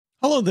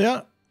Hello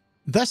there.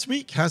 This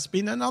week has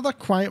been another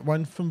quiet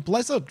one from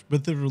Blizzard,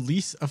 with the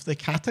release of the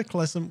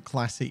Cataclysm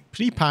Classic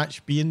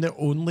Pre-patch being the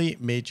only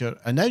major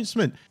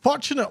announcement.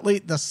 Fortunately,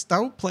 there's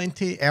still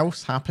plenty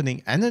else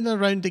happening in and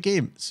around the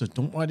game, so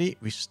don't worry,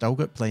 we've still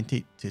got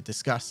plenty to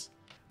discuss.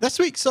 This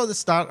week saw the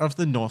start of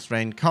the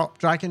Northrend Cup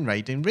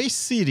Dragonriding Race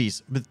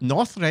series, with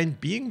Northrend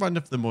being one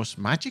of the most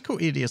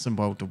magical areas in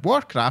World of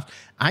Warcraft.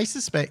 I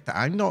suspect that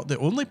I'm not the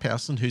only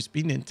person who's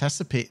been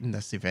anticipating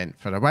this event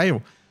for a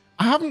while.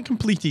 I haven't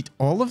completed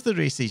all of the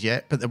races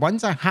yet, but the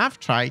ones I have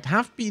tried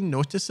have been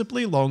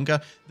noticeably longer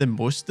than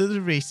most of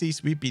the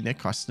races we've been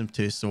accustomed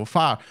to so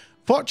far.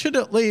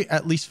 Fortunately,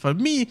 at least for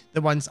me,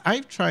 the ones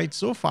I've tried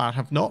so far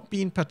have not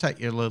been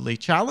particularly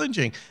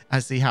challenging,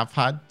 as they have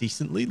had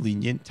decently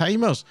lenient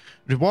timers.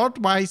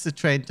 Reward-wise, the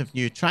trend of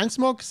new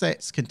transmog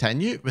sets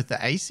continue, with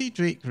the Icy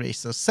Drake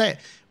Racer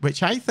set,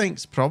 which I think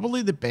is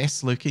probably the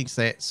best looking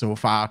set so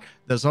far.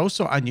 There's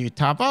also a new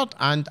tabard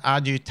and a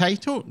new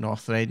title,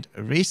 Northrend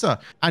Racer.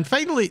 And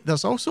finally,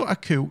 there's also a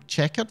cool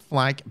checkered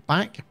flag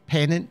back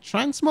pennant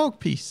transmog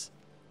piece.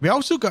 We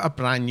also got a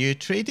brand new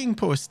trading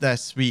post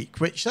this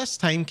week, which this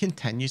time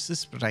continues the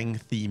spring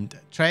themed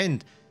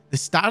trend. The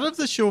star of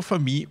the show for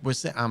me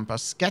was the Amber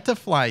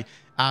Skitterfly,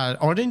 an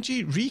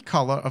orangey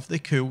recolour of the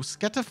cool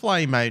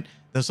Skitterfly mount.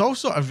 There's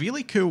also a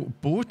really cool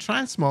bow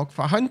transmog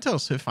for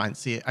hunters who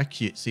fancy a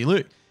cutesy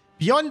look.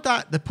 Beyond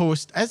that, the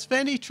post is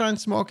very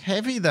transmog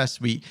heavy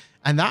this week,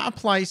 and that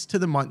applies to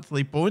the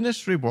monthly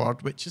bonus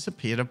reward, which is a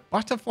pair of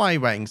butterfly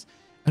wings.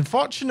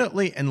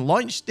 Unfortunately, in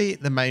launch day,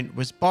 the mount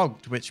was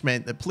bugged, which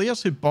meant that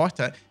players who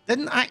bought it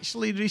didn't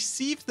actually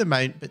receive the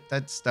mount, but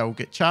did still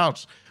get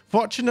charged.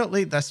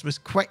 Fortunately, this was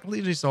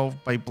quickly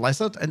resolved by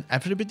Blizzard and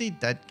everybody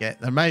did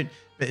get their mount,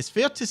 but it's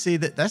fair to say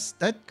that this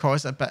did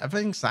cause a bit of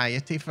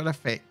anxiety for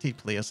affected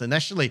players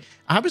initially.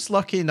 I was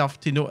lucky enough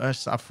to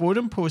notice a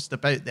forum post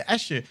about the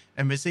issue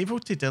and was able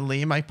to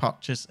delay my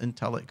purchase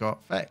until it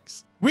got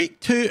fixed.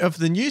 Week 2 of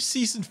the new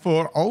Season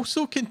 4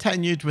 also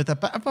continued with a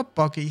bit of a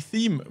buggy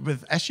theme,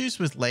 with issues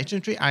with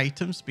legendary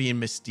items being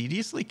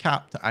mysteriously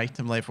capped at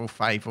item level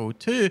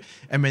 502,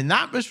 and when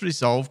that was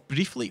resolved,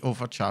 briefly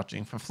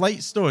overcharging for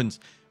flight stones.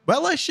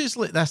 While issues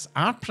like this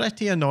are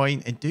pretty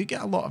annoying and do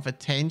get a lot of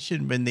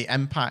attention when they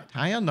impact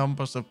higher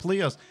numbers of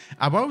players,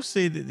 I will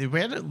say that they were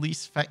at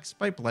least fixed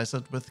by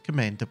Blizzard with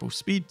commendable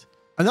speed.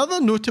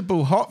 Another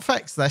notable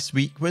hotfix this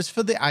week was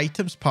for the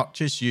items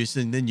purchased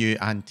using the new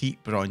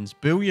antique bronze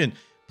bullion.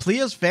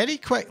 Players very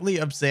quickly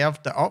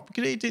observed that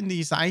upgrading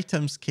these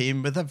items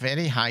came with a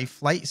very high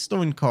flight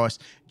stone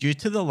cost due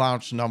to the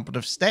large number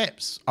of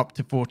steps, up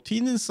to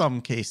 14 in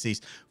some cases.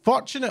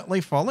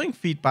 Fortunately, following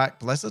feedback,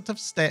 Blizzard have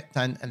stepped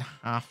in and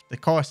halved the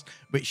cost,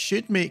 which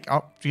should make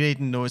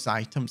upgrading those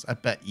items a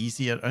bit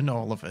easier on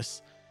all of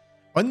us.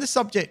 On the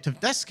subject of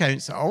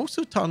discounts, it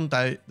also turned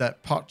out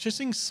that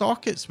purchasing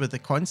sockets with the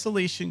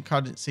consolation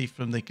currency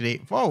from the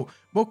Great Vault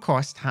will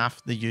cost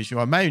half the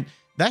usual amount.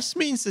 This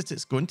means that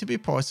it's going to be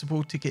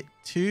possible to get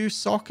 2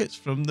 sockets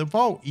from the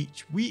vault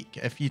each week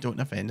if you don't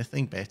have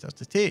anything better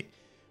to take.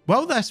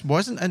 While this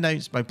wasn't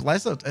announced by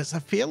Blizzard, it's a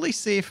fairly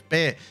safe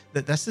bet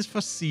that this is for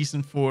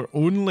Season 4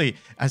 only,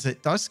 as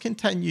it does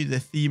continue the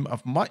theme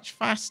of much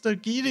faster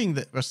gearing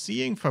that we're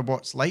seeing for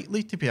what's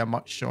likely to be a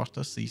much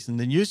shorter season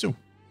than usual.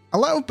 A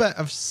little bit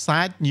of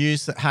sad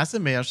news that has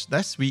emerged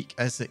this week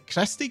is that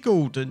Christie,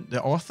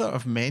 the author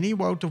of many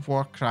World of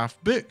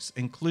Warcraft books,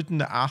 including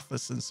the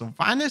Arthas and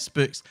Sylvanas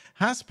books,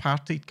 has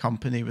parted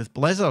company with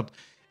Blizzard.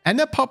 In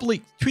a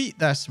public tweet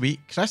this week,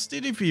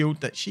 Christie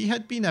revealed that she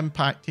had been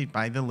impacted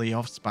by the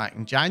layoffs back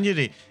in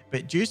January,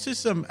 but due to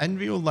some in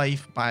real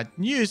life bad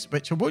news,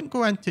 which I won't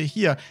go into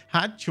here,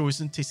 had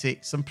chosen to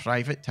take some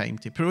private time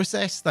to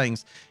process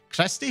things.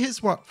 Christie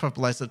has worked for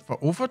Blizzard for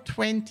over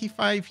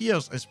 25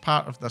 years as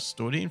part of their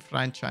story and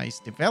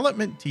franchise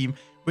development team,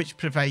 which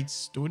provides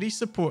story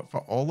support for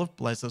all of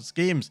Blizzard's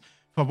games.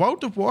 For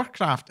World of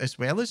Warcraft, as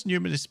well as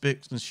numerous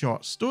books and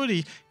short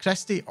stories,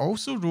 Christie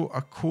also wrote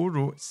or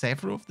co-wrote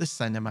several of the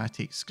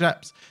cinematic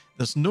scripts.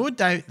 There's no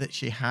doubt that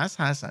she has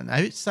an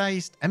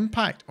outsized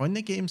impact on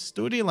the game's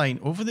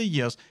storyline over the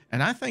years,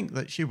 and I think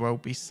that she will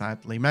be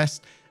sadly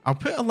missed. I'll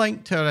put a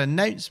link to her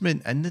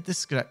announcement in the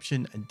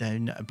description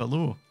down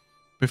below.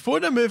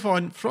 Before I move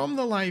on from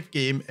the live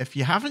game, if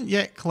you haven't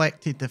yet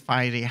collected the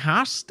fiery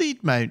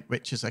Hearthsteed mount,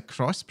 which is a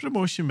cross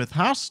promotion with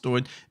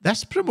Hearthstone,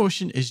 this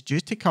promotion is due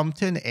to come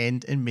to an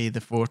end in May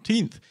the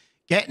 14th.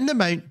 Getting the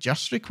mount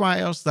just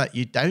requires that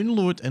you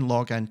download and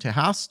log into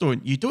Hearthstone.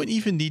 You don't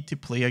even need to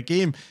play a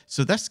game,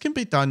 so this can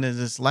be done in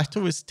as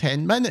little as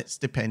 10 minutes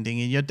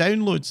depending on your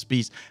download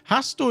speeds.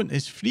 Hearthstone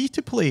is free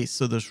to play,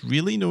 so there's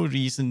really no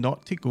reason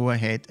not to go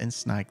ahead and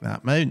snag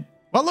that mount.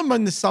 While I'm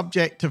on the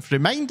subject of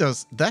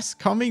reminders, this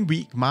coming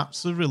week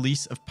marks the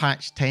release of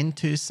patch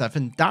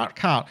 10.2.7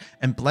 Darkheart,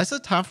 and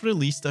Blizzard have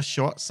released a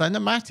short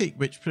cinematic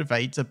which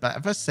provides a bit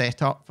of a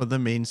setup for the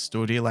main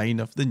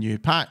storyline of the new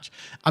patch.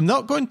 I'm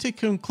not going to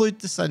conclude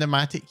the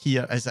cinematic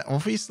here as it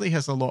obviously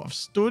has a lot of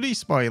story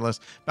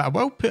spoilers, but I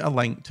will put a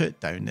link to it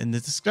down in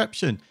the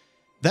description.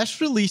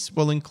 This release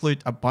will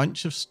include a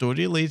bunch of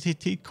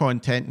story-related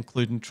content,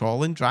 including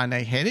Troll and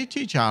Draenei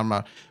Heritage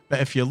armor,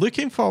 but if you're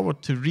looking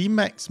forward to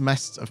Remix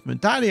Mists of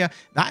Pandaria,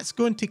 that's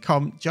going to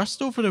come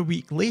just over a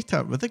week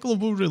later with a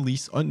global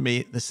release on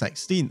May the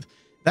 16th.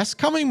 This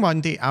coming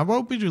Monday, I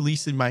will be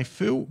releasing my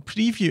full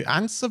preview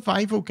and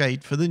survival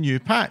guide for the new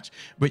patch,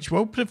 which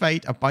will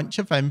provide a bunch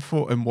of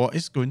info on what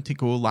is going to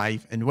go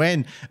live and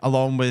when,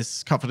 along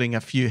with covering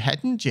a few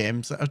hidden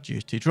gems that are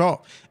due to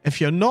drop. If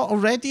you're not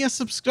already a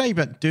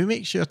subscriber, do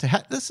make sure to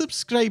hit the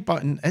subscribe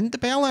button and the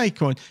bell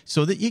icon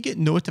so that you get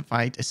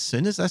notified as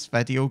soon as this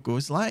video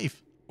goes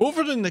live.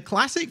 Over in the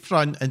Classic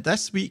front, and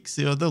this week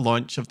saw the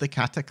launch of the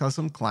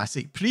Cataclysm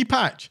Classic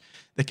Pre-patch.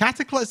 The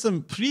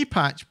Cataclysm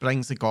Pre-patch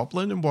brings the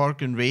Goblin and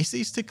Worgen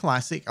races to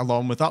Classic,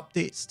 along with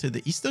updates to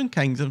the Eastern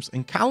Kingdoms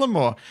and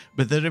Kalimdor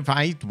with the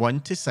revived 1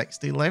 to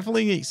 60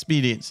 leveling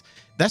experience.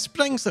 This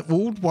brings the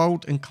old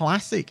world and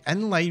Classic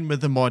in line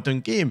with the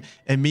modern game.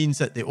 It means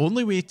that the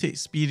only way to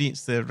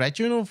experience the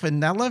original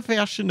vanilla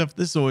version of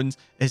the zones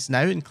is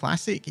now in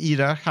Classic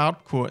era,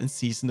 Hardcore and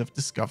Season of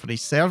Discovery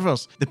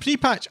servers. The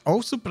pre-patch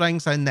also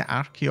brings in the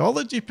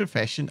archaeology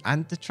profession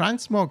and the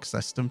transmog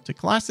system to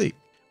Classic.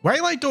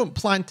 While I don't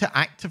plan to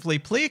actively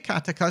play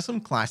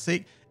Cataclysm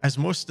Classic, as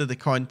most of the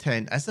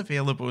content is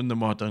available in the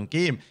modern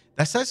game,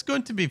 this is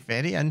going to be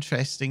very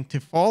interesting to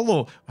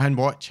follow and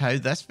watch how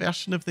this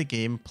version of the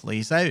game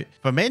plays out.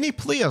 For many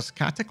players,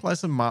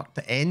 Cataclysm marked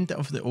the end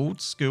of the old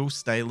school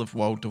style of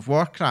World of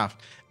Warcraft.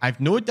 I've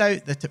no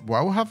doubt that it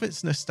will have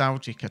its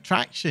nostalgic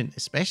attraction,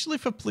 especially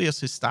for players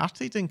who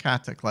started in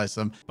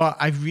Cataclysm, but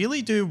I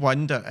really do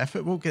wonder if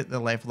it will get the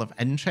level of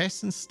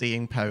interest and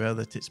staying power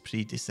that its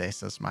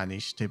predecessors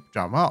managed to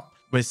drum up.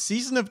 With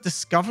Season of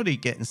Discovery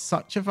getting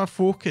such of a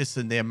focus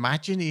in the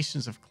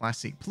imaginations of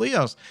Classic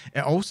players,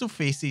 it also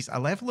faces a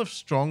level of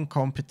strong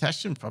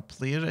competition for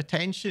player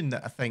attention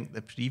that I think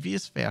the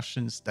previous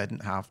versions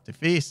didn't have to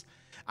face.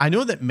 I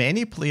know that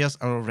many players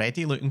are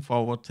already looking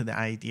forward to the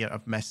idea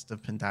of Mists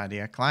of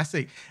Pandaria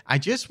Classic. I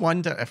just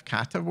wonder if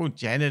Cata will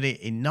generate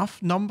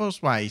enough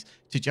numbers-wise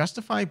to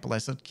justify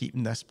Blizzard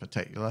keeping this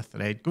particular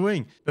thread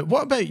going. But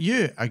what about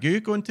you? Are you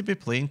going to be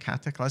playing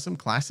Cataclysm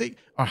Classic,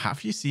 or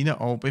have you seen it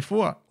all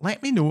before?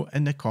 Let me know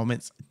in the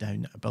comments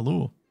down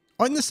below.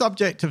 On the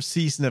subject of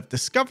Season of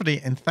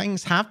Discovery, and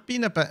things have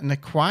been a bit on the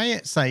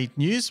quiet side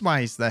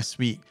news-wise this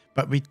week,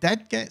 but we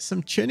did get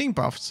some tuning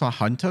buffs for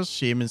Hunters,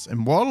 Shamans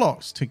and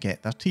Warlocks to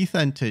get their teeth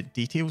into.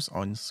 Details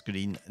on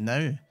screen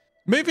now.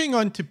 Moving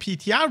on to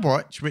PTR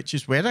Watch, which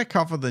is where I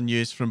cover the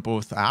news from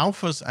both the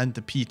alphas and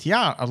the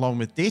PTR, along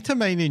with data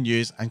mining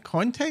news, and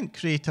content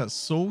creator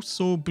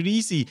So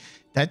Breezy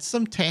did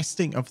some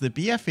testing of the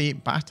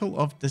BF8 Battle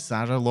of the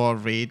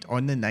Zaralor raid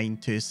on the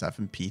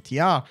 9.2.7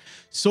 PTR.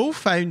 So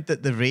found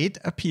that the raid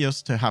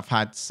appears to have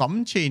had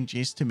some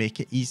changes to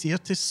make it easier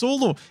to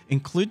solo,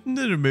 including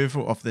the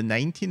removal of the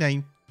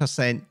 99%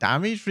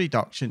 damage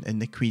reduction in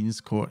the Queen's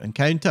Court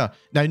encounter.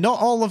 Now, not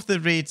all of the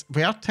raids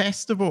were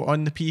testable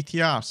on the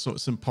PTR, so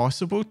it's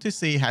impossible to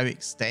say how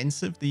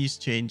extensive these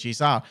changes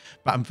are,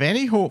 but I'm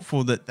very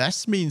hopeful that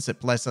this means that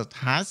Blizzard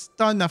has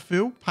done a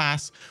full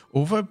pass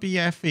over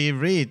BFA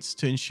raids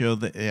to ensure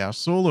that they are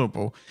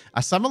soloable.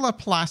 A similar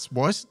pass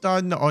was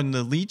done on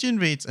the Legion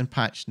raids in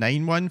patch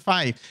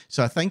 9.1.5,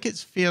 so I think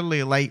it's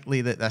fairly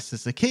likely that this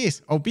is the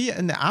case, albeit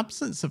in the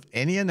absence of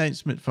any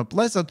announcement for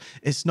Blizzard,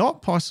 it's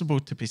not possible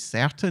to be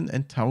certain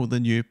until the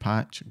new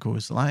patch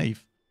goes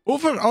live.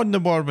 Over on the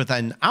War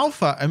Within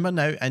Alpha, and we're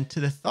now into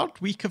the third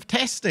week of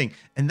testing,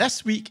 and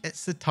this week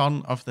it's the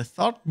turn of the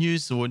third new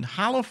zone,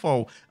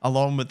 Hallowfall,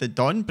 along with the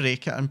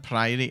Dawnbreaker and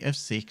Priory of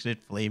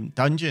Sacred Flame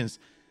dungeons.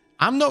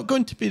 I'm not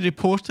going to be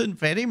reporting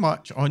very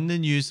much on the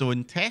new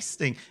zone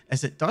testing,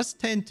 as it does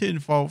tend to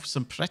involve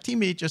some pretty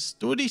major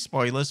story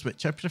spoilers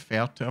which I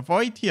prefer to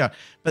avoid here,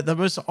 but there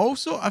was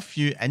also a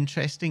few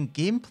interesting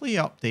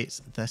gameplay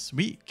updates this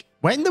week.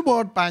 When the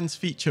Warband's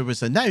feature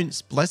was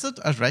announced, Blizzard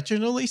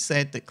originally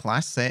said that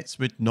class sets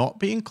would not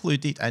be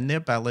included in the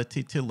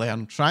ability to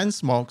learn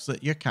transmogs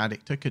that your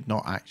character could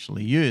not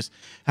actually use.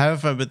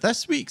 However, with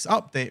this week's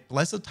update,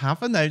 Blizzard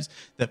have announced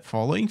that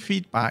following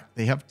feedback,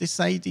 they have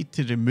decided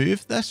to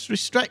remove this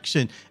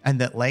restriction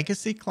and that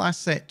legacy class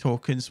set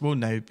tokens will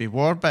now be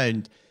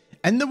Warbound.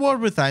 In the War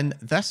Within,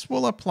 this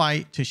will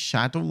apply to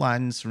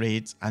Shadowlands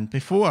raids and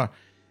before.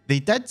 They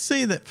did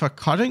say that for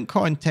current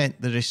content,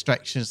 the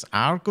restrictions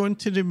are going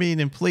to remain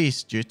in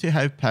place due to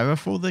how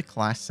powerful the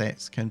class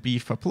sets can be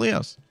for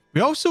players. We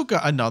also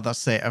got another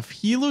set of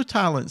hero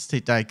talents to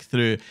dig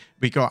through.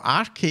 We got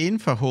Arcane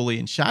for Holy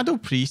and Shadow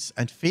Priests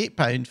and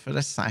Fatebound for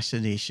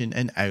Assassination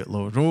and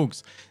Outlaw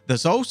Rogues.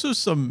 There's also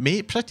some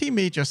pretty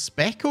major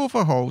spec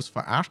overhauls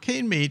for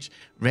Arcane Mage,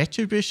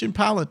 Retribution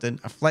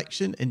Paladin,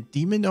 Affliction and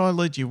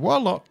Demonology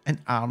Warlock, and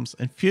Arms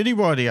and Fury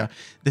Warrior.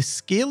 The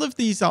scale of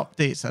these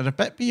updates are a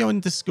bit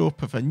beyond the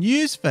scope of a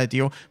news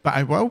video, but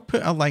I will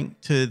put a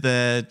link to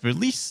the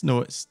release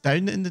notes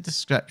down in the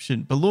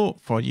description below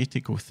for you to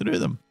go through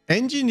them.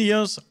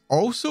 Engineers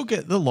also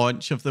get the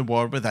launch of the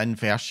War Within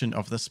version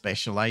of the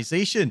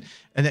specialization,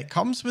 and it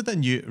comes with a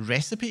new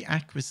recipe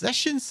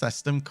acquisition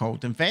system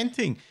called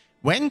Inventing.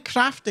 When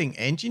crafting,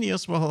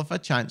 engineers will have a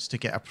chance to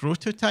get a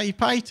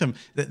prototype item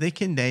that they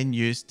can then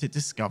use to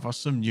discover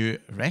some new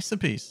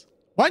recipes.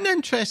 One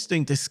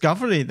interesting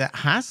discovery that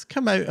has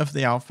come out of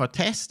the alpha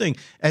testing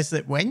is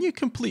that when you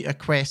complete a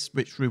quest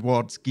which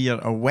rewards gear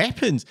or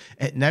weapons,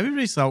 it now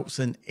results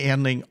in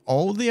earning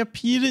all the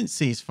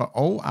appearances for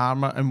all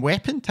armor and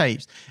weapon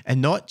types,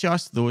 and not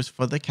just those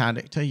for the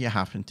character you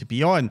happen to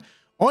be on.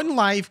 On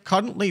live,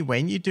 currently,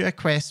 when you do a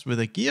quest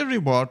with a gear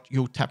reward,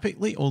 you'll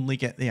typically only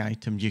get the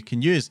item you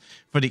can use.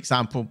 For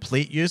example,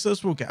 plate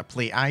users will get a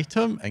plate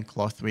item and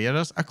cloth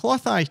wearers a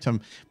cloth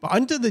item. But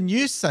under the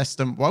new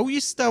system, while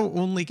you still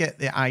only get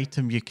the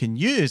item you can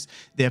use,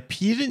 the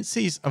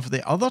appearances of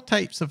the other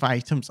types of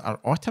items are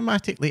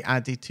automatically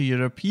added to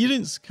your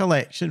appearance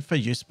collection for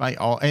use by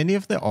any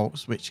of the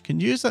alts which can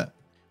use it.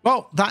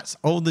 Well, that's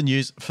all the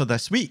news for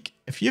this week.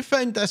 If you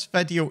found this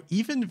video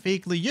even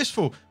vaguely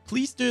useful,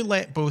 please do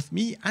let both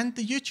me and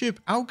the YouTube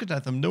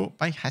algorithm know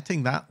by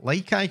hitting that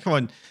like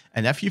icon.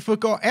 And if you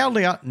forgot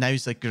earlier,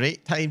 now's a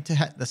great time to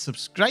hit the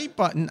subscribe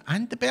button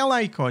and the bell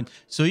icon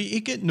so you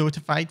get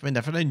notified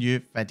whenever a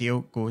new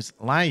video goes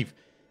live.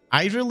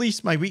 I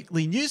release my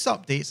weekly news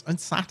updates on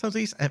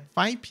Saturdays at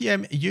 5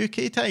 PM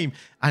UK time,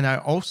 and I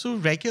also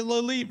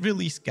regularly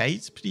release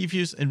guides,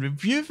 previews and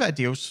review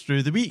videos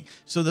through the week,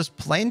 so there's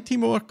plenty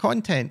more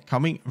content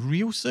coming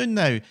real soon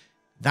now.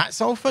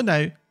 That's all for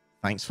now.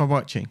 Thanks for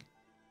watching.